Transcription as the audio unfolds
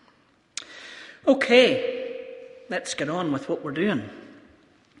Okay, let's get on with what we're doing.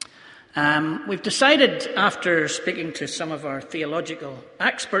 We've decided, after speaking to some of our theological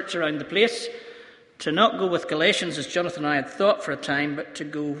experts around the place, to not go with Galatians as Jonathan and I had thought for a time, but to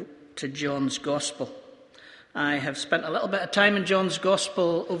go to John's Gospel. I have spent a little bit of time in John's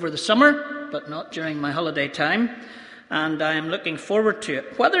Gospel over the summer, but not during my holiday time, and I am looking forward to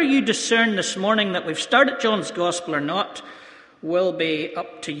it. Whether you discern this morning that we've started John's Gospel or not will be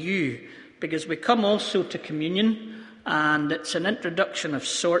up to you, because we come also to communion, and it's an introduction of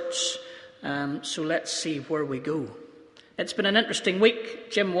sorts, so let's see where we go. It's been an interesting week.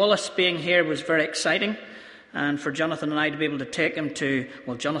 Jim Wallace being here was very exciting, and for Jonathan and I to be able to take him to,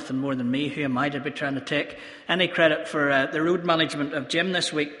 well, Jonathan more than me, who am I to be trying to take any credit for the road management of Jim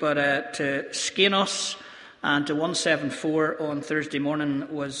this week, but to Skenos and to 174 on Thursday morning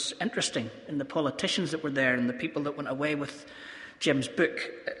was interesting, and the politicians that were there and the people that went away with Jim's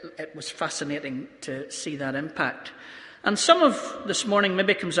book. It was fascinating to see that impact. And some of this morning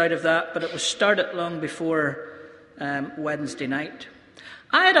maybe comes out of that, but it was started long before Wednesday night.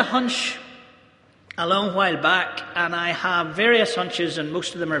 I had a hunch a long while back, and I have various hunches, and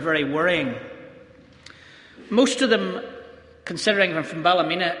most of them are very worrying. Most of them, considering I'm from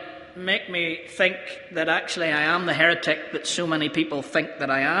Ballymena, make me think that actually I am the heretic that so many people think that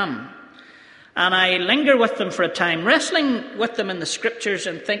I am. And I linger with them for a time, wrestling with them in the scriptures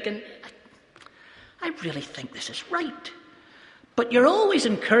and thinking, I really think this is right. But you're always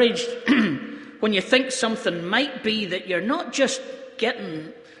encouraged when you think something might be that you're not just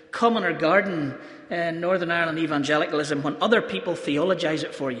getting common or garden in Northern Ireland evangelicalism when other people theologise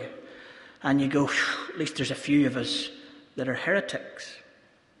it for you. And you go, at least there's a few of us that are heretics.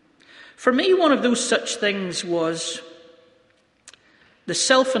 For me, one of those such things was the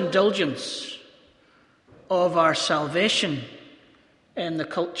self-indulgence of our salvation in the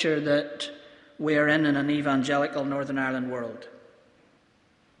culture that we're in an evangelical Northern Ireland world.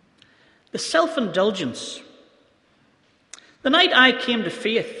 The self-indulgence. The night I came to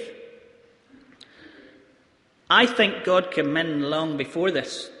faith, I think God came in long before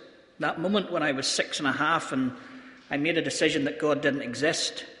this. That moment when I was 6.5 and I made a decision that God didn't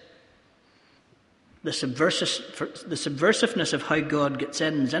exist. The subversiveness of how God gets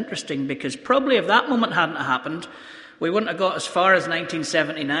in is interesting, because probably if that moment hadn't happened, we wouldn't have got as far as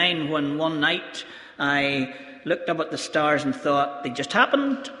 1979, when one night I looked up at the stars and thought, they just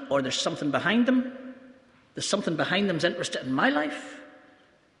happened, or there's something behind them. There's something behind them's interested in my life.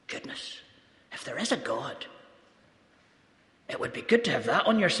 Goodness, if there is a God, it would be good to have that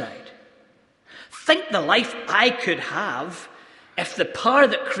on your side. Think the life I could have if the power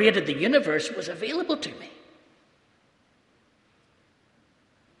that created the universe was available to me.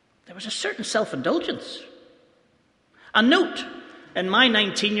 There was a certain self-indulgence. And note, in my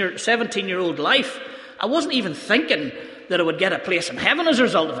 17-year-old life, I wasn't even thinking that I would get a place in heaven as a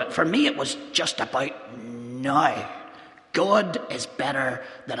result of it. For me, it was just about now. God is better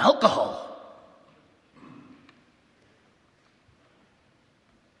than alcohol.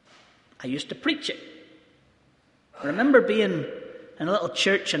 I used to preach it. I remember being in a little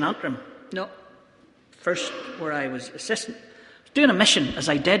church in Antrim. No, first where I was assistant. I was doing a mission, as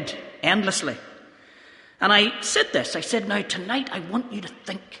I did, endlessly. And I said this. I said, now tonight I want you to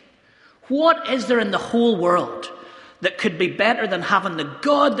think, what is there in the whole world that could be better than having the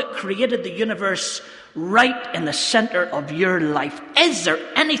God that created the universe right in the centre of your life? Is there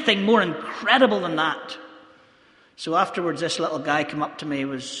anything more incredible than that? So afterwards, this little guy came up to me. He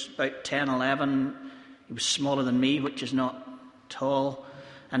was about 10, 11. He was smaller than me, which is not tall.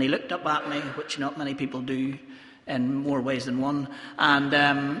 And he looked up at me, which not many people do in more ways than one.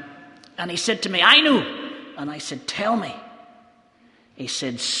 And he said to me, I know. And I said, tell me. He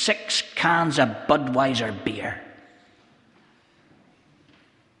said, 6 cans of Budweiser beer.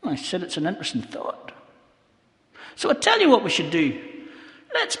 I said, it's an interesting thought. So I tell you what we should do.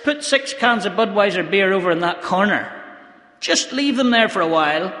 Let's put 6 cans of Budweiser beer over in that corner. Just leave them there for a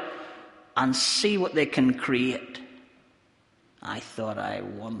while and see what they can create. I thought I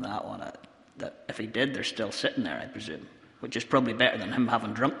won that one. That if he did, they're still sitting there, I presume. Which is probably better than him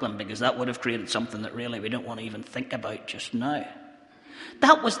having drunk them, because that would have created something that really we don't want to even think about just now.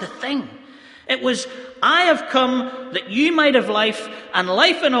 That was the thing. It was, I have come that you might have life, and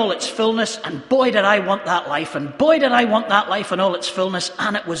life in all its fullness, and boy did I want that life, and boy did I want that life in all its fullness,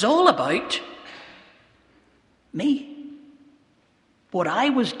 and it was all about me. What I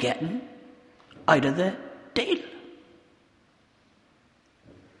was getting out of the deal.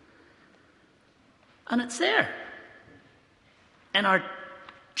 And it's there in our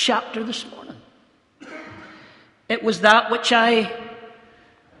chapter this morning. It was that which I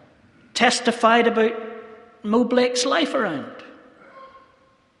testified about Mo Blake's life around.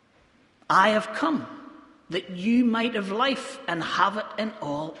 I have come that you might have life and have it in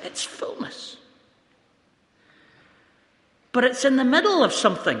all its fullness. But it's in the middle of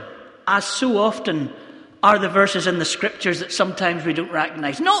something, as so often are the verses in the scriptures that sometimes we don't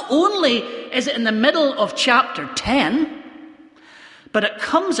recognize. Not only is it in the middle of chapter 10, but it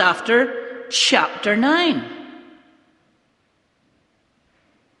comes after chapter 9.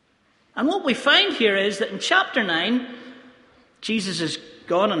 And what we find here is that in chapter 9, Jesus has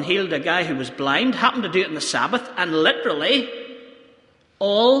gone and healed a guy who was blind, happened to do it on the Sabbath, and literally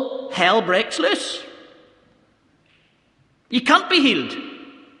all hell breaks loose. You can't be healed.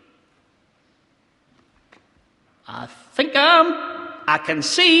 I think I am. I can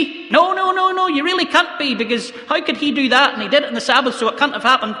see. No, you really can't be, because how could he do that? And he did it on the Sabbath, so it can't have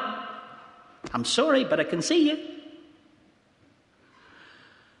happened. I'm sorry, but I can see you.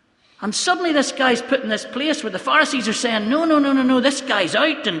 And suddenly this guy's put in this place where the Pharisees are saying, no, this guy's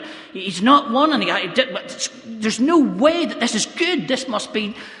out, and he's not one, and there's no way that this is good. This must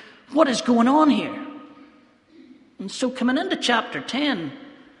be what is going on here. And so coming into chapter 10,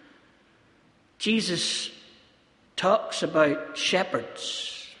 Jesus talks about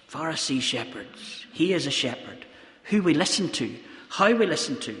shepherds, Pharisee shepherds. He is a shepherd. Who we listen to, how we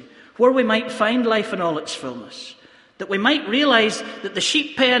listen to, where we might find life in all its fullness. That we might realise that the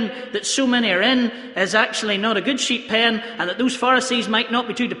sheep pen that so many are in is actually not a good sheep pen, and that those Pharisees might not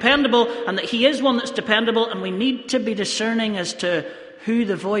be too dependable, and that he is one that's dependable, and we need to be discerning as to who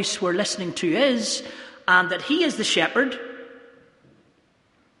the voice we're listening to is, and that he is the shepherd,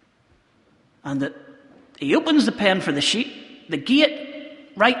 and that he opens the pen for the sheep, the gate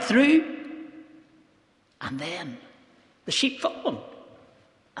right through, and then the sheep follow him,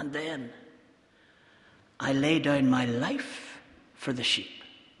 and then I lay down my life for the sheep.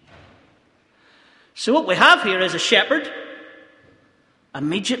 So what we have here is a shepherd.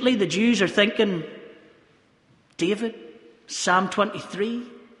 Immediately the Jews are thinking, David, Psalm 23.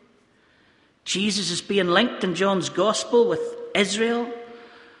 Jesus is being linked in John's Gospel with Israel,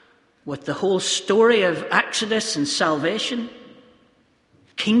 with the whole story of Exodus and salvation,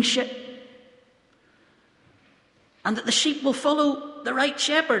 kingship. And that the sheep will follow the right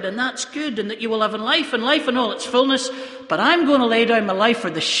shepherd, and that's good, and that you will have life and life in all its fullness. But I'm going to lay down my life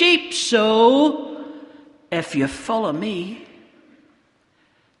for the sheep, so if you follow me,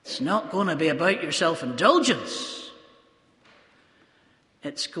 it's not going to be about your self-indulgence.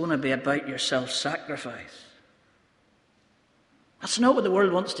 It's going to be about your self-sacrifice. That's not what the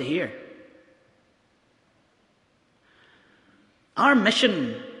world wants to hear. Our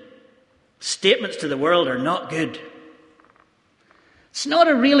mission statements to the world are not good. It's not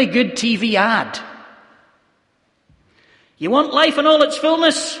a really good TV ad. You want life in all its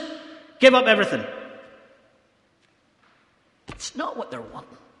fullness? Give up everything. It's not what they're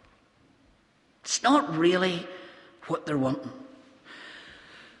wanting. It's not really what they're wanting.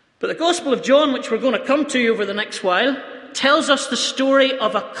 But the Gospel of John, which we're going to come to over the next while, tells us the story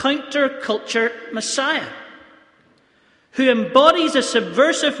of a counter-culture Messiah who embodies a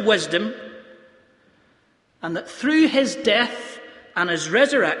subversive wisdom, and that through his death and his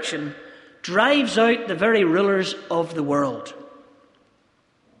resurrection drives out the very rulers of the world.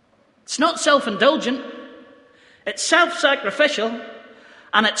 It's not self-indulgent, it's self-sacrificial,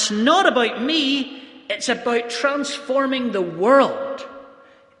 and it's not about me, it's about transforming the world.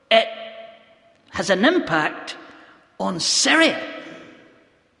 It has an impact on Syria.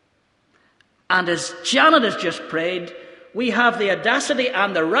 And as Janet has just prayed, we have the audacity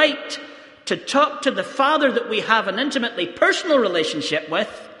and the right to talk to the Father that we have an intimately personal relationship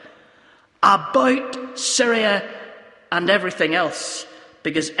with about Syria and everything else,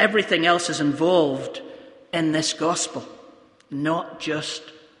 because everything else is involved in this gospel, not just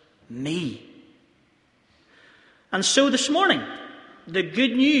me. And so this morning, the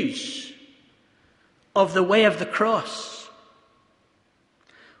good news of the way of the cross.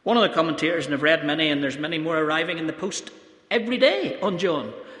 One of the commentators, and I've read many, and there's many more arriving in the post every day on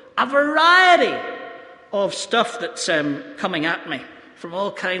John, a variety of stuff that's coming at me from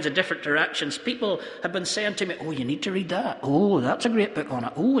all kinds of different directions. People have been saying to me, oh, you need to read that. Oh, that's a great book on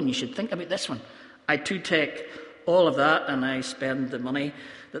it. Oh, and you should think about this one. I too take all of that, and I spend the money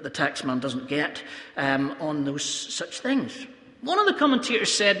that the taxman doesn't get on those such things. One of the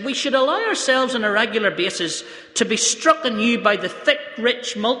commentators said, we should allow ourselves on a regular basis to be struck anew by the thick,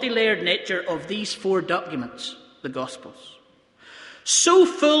 rich, multi-layered nature of these four documents, the Gospels. So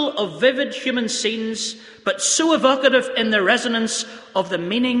full of vivid human scenes, but so evocative in their resonance of the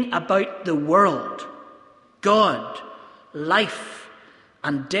meaning about the world, God, life,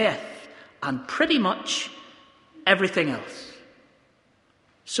 and death, and pretty much everything else.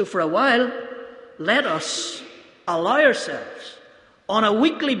 So for a while, let us allow ourselves on a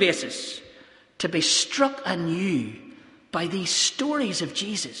weekly basis to be struck anew by these stories of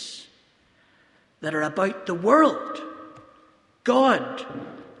Jesus that are about the world, God,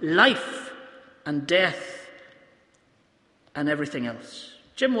 life and death and everything else.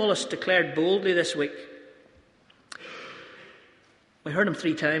 Jim Wallace declared boldly this week. We heard him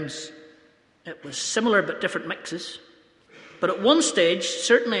 3 times. It was similar but different mixes. But at one stage,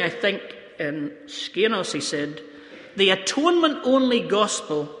 certainly I think in Skainos, he said, the atonement-only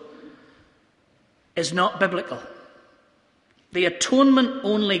gospel is not biblical. The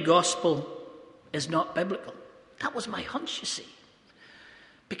atonement-only gospel is not biblical. That was my hunch, you see.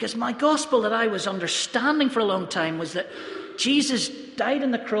 Because my gospel that I was understanding for a long time was that Jesus died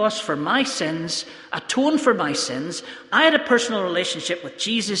on the cross for my sins, atoned for my sins. I had a personal relationship with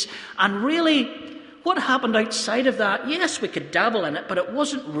Jesus, and really, what happened outside of that, yes, we could dabble in it, but it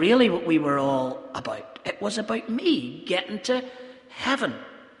wasn't really what we were all about. It was about me getting to heaven.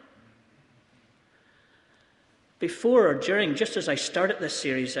 Before or during, just as I started this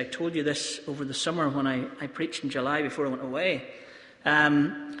series, I told you this over the summer when I preached in July before I went away.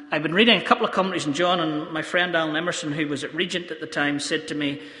 I've been reading a couple of commentaries in John, and my friend Alan Emerson, who was at Regent at the time, said to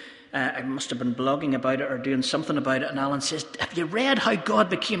me, I must have been blogging about it or doing something about it, and Alan says, have you read How God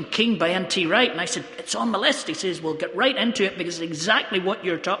Became King by N.T. Wright? And I said, it's on my list. He says, well, get right into it because it's exactly what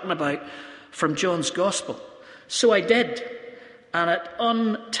you're talking about from John's Gospel. So I did, and it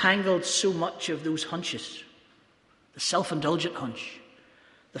untangled so much of those hunches. The self-indulgent hunch,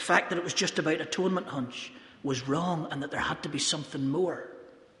 the fact that it was just about atonement hunch was wrong and that there had to be something more.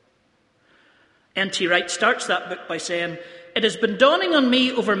 N.T. Wright starts that book by saying, it has been dawning on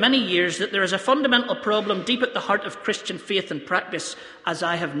me over many years that there is a fundamental problem deep at the heart of Christian faith and practice as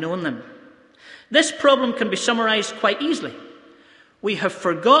I have known them. This problem can be summarised quite easily. We have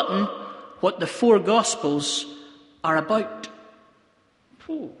forgotten what the 4 Gospels are about.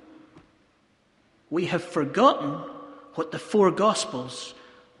 We have forgotten what the 4 Gospels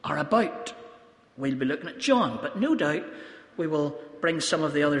are about. We'll be looking at John, but no doubt we will bring some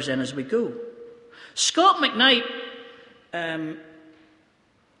of the others in as we go. Scott McKnight, at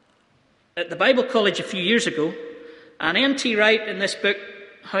the Bible College a few years ago, and N.T. Wright in this book,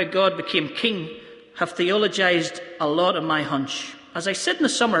 How God Became King, have theologized a lot of my hunch. As I said in the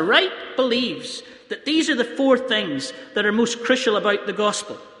summer, Wright believes that these are the 4 things that are most crucial about the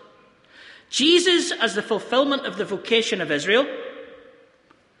gospel. Jesus as the fulfillment of the vocation of Israel,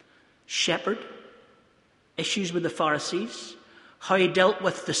 shepherd, issues with the Pharisees, how he dealt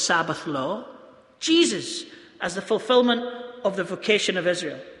with the Sabbath law. Jesus as the fulfillment of the vocation of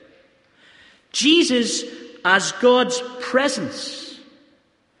Israel. Jesus as God's presence.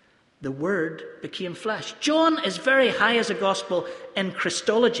 The Word became flesh. John is very high as a gospel in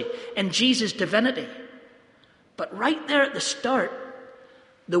Christology, in Jesus' divinity. But right there at the start,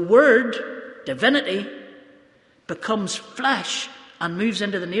 the Word, divinity, becomes flesh and moves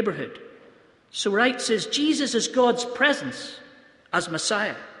into the neighbourhood. So Wright says Jesus is God's presence as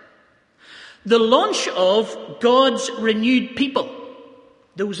Messiah. The launch of God's renewed people,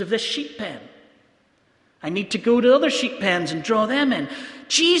 those of this sheep pen. I need to go to other sheep pens and draw them in.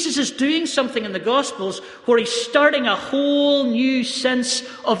 Jesus is doing something in the Gospels where he's starting a whole new sense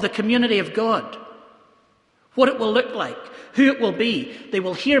of the community of God. What it will look like, who it will be. They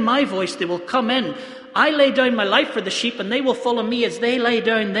will hear my voice, they will come in. I lay down my life for the sheep and they will follow me as they lay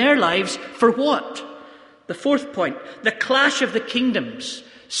down their lives for what? The 4th point, the clash of the kingdoms.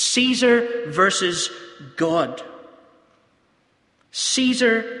 Caesar versus God.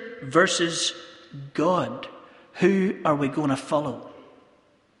 Caesar versus God. Who are we going to follow?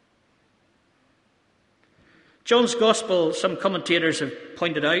 John's Gospel, some commentators have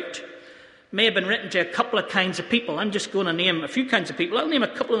pointed out, may have been written to a couple of kinds of people. I'm just going to name a few kinds of people. I'll name a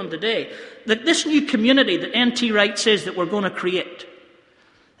couple of them today. That this new community that N.T. Wright says that we're going to create,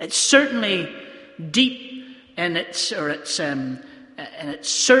 it's certainly deep in its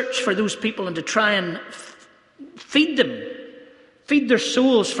search for those people and to try and feed them, feed their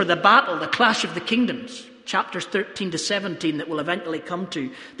souls for the battle, the clash of the kingdoms. Chapters 13 to 17 that we'll eventually come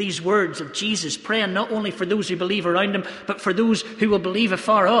to. These words of Jesus praying not only for those who believe around him, but for those who will believe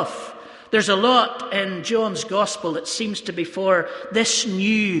afar off. There's a lot in John's Gospel that seems to be for this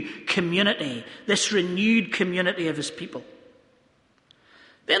new community, this renewed community of his people.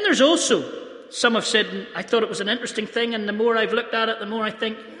 Then there's also, some have said, and I thought it was an interesting thing, and the more I've looked at it, the more I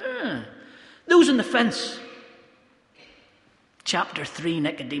think, those on the fence. Chapter 3,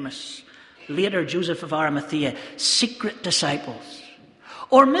 Nicodemus. Later, Joseph of Arimathea, secret disciples.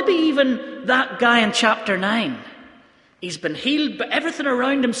 Or maybe even that guy in chapter 9. He's been healed, but everything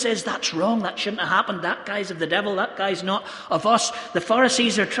around him says that's wrong, that shouldn't have happened, that guy's of the devil, that guy's not of us. The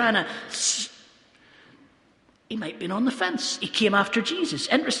Pharisees are trying to... He might have been on the fence. He came after Jesus.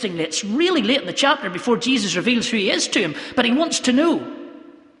 Interestingly, it's really late in the chapter before Jesus reveals who he is to him, but he wants to know.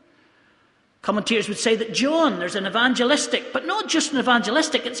 Commentators would say that John, there's an evangelistic, but not just an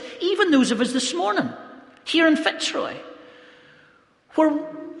evangelistic, it's even those of us this morning, here in Fitzroy,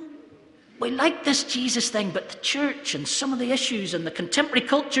 where we like this Jesus thing, but the church and some of the issues and the contemporary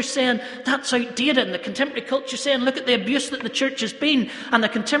culture saying that's outdated, and the contemporary culture saying look at the abuse that the church has been, and the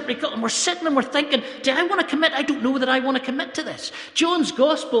contemporary culture, and we're sitting and we're thinking, do I want to commit? I don't know that I want to commit to this. John's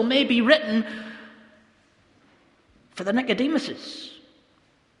gospel may be written for the Nicodemuses.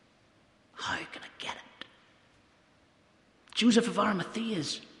 How can I get it? Joseph of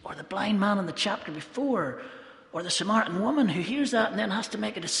Arimathea's, or the blind man in the chapter before, or the Samaritan woman who hears that and then has to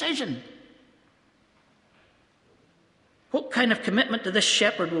make a decision. What kind of commitment to this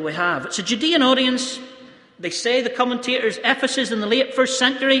shepherd will we have? It's a Judean audience. They say, the commentators, Ephesus in the late 1st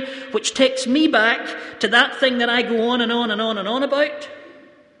century, which takes me back to that thing that I go on and on and on and on about.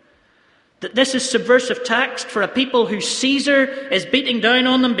 That this is subversive text for a people who Caesar is beating down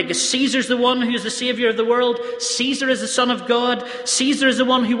on them because Caesar's the one who's the saviour of the world. Caesar is the Son of God. Caesar is the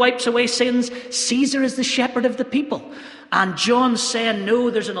one who wipes away sins. Caesar is the shepherd of the people. And John's saying, no,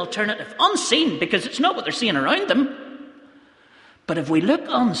 there's an alternative. Unseen, because it's not what they're seeing around them. But if we look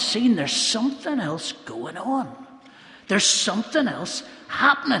unseen, there's something else going on. There's something else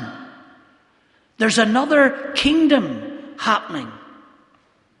happening. There's another kingdom happening.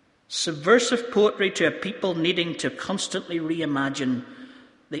 Subversive poetry to a people needing to constantly reimagine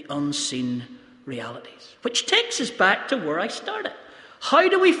the unseen realities. Which takes us back to where I started. How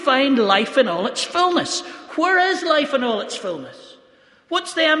do we find life in all its fullness? Where is life in all its fullness?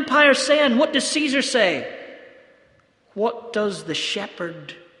 What's the empire saying? What does Caesar say? What does the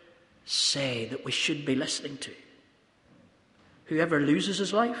shepherd say that we should be listening to? Whoever loses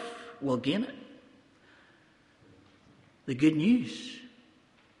his life will gain it. The good news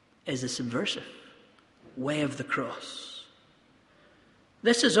is the subversive way of the cross.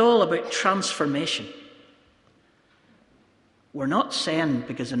 This is all about transformation. We're not saying,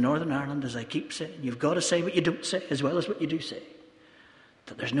 because in Northern Ireland, as I keep saying, you've got to say what you don't say as well as what you do say,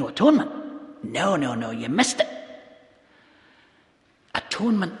 that there's no atonement. No, you missed it.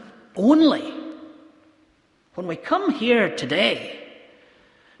 Atonement only. When we come here today,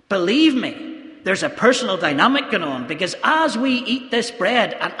 believe me, there's a personal dynamic going on, because as we eat this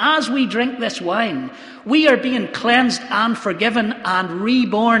bread and as we drink this wine, we are being cleansed and forgiven and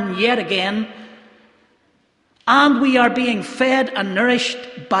reborn yet again. And we are being fed and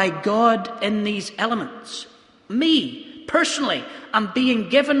nourished by God in these elements. Me, personally, am being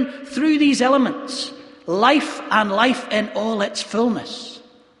given through these elements life, and life in all its fullness.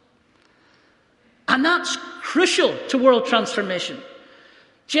 And that's crucial to world transformation.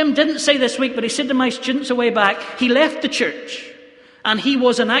 Jim didn't say this week, but he said to my students a way back, he left the church and he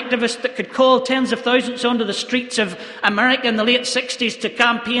was an activist that could call tens of thousands onto the streets of America in the late 60s to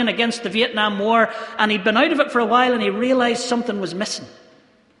campaign against the Vietnam War, and he'd been out of it for a while and he realised something was missing.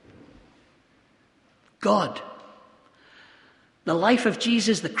 God. The life of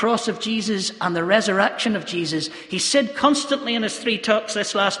Jesus, the cross of Jesus, and the resurrection of Jesus. He said constantly in his 3 talks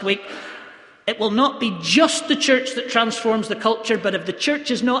this last week, it will not be just the church that transforms the culture, but if the church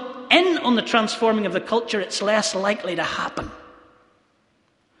is not in on the transforming of the culture, it's less likely to happen.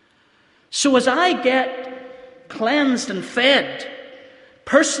 So as I get cleansed and fed,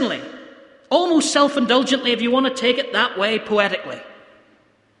 personally, almost self-indulgently, if you want to take it that way poetically,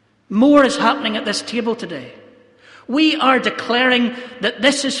 more is happening at this table today. We are declaring that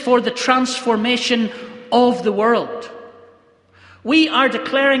this is for the transformation of the world. We are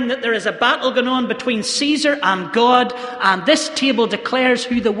declaring that there is a battle going on between Caesar and God, and this table declares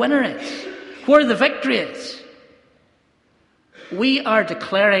who the winner is, where the victory is. We are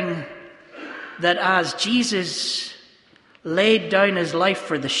declaring that as Jesus laid down his life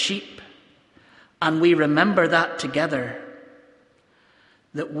for the sheep, and we remember that together,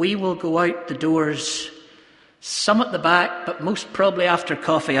 that we will go out the doors, some at the back, but most probably after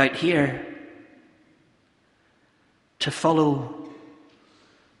coffee out here, to follow,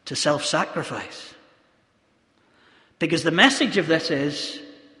 to self-sacrifice. Because the message of this is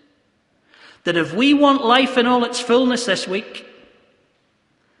that if we want life in all its fullness this week,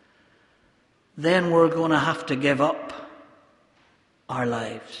 then we're going to have to give up our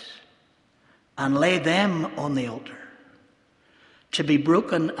lives and lay them on the altar to be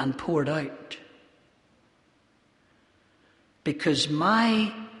broken and poured out. Because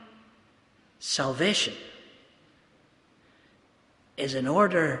my salvation is in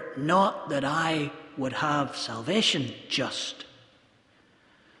order not that I would have salvation just,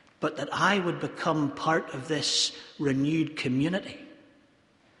 but that I would become part of this renewed community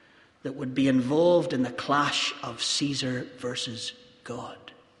that would be involved in the clash of Caesar versus God.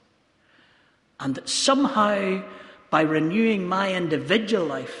 And that somehow, by renewing my individual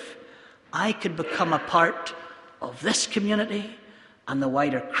life, I could become a part of this community and the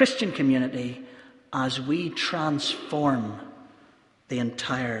wider Christian community as we transform the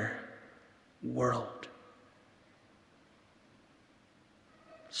entire world.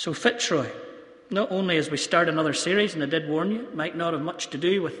 So Fitzroy, not only as we start another series, and I did warn you, it might not have much to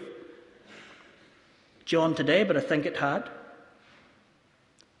do with John today, but I think it had.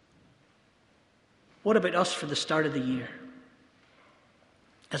 What about us for the start of the year?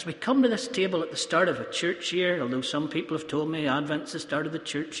 As we come to this table at the start of a church year, although some people have told me Advent's the start of the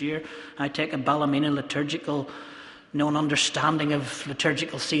church year, I take a Ballymena liturgical, non-understanding of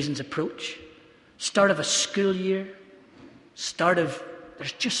liturgical seasons approach. Start of a school year,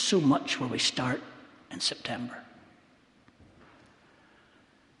 there's just so much where we start in September.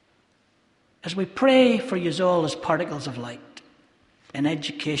 As we pray for you all as particles of light, in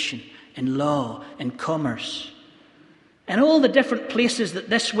education, in law, in commerce, and all the different places that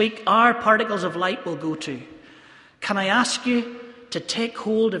this week our particles of light will go to, can I ask you to take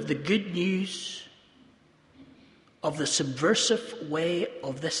hold of the good news of the subversive way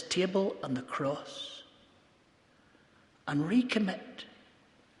of this table and the cross and recommit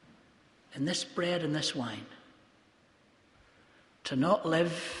in this bread and this wine to not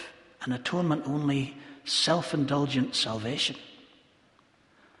live an atonement-only, self-indulgent salvation,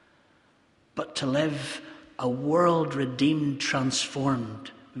 but to live a world-redeemed, transformed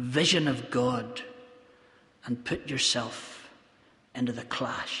vision of God and put yourself into the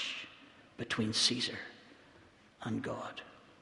clash between Caesar and God.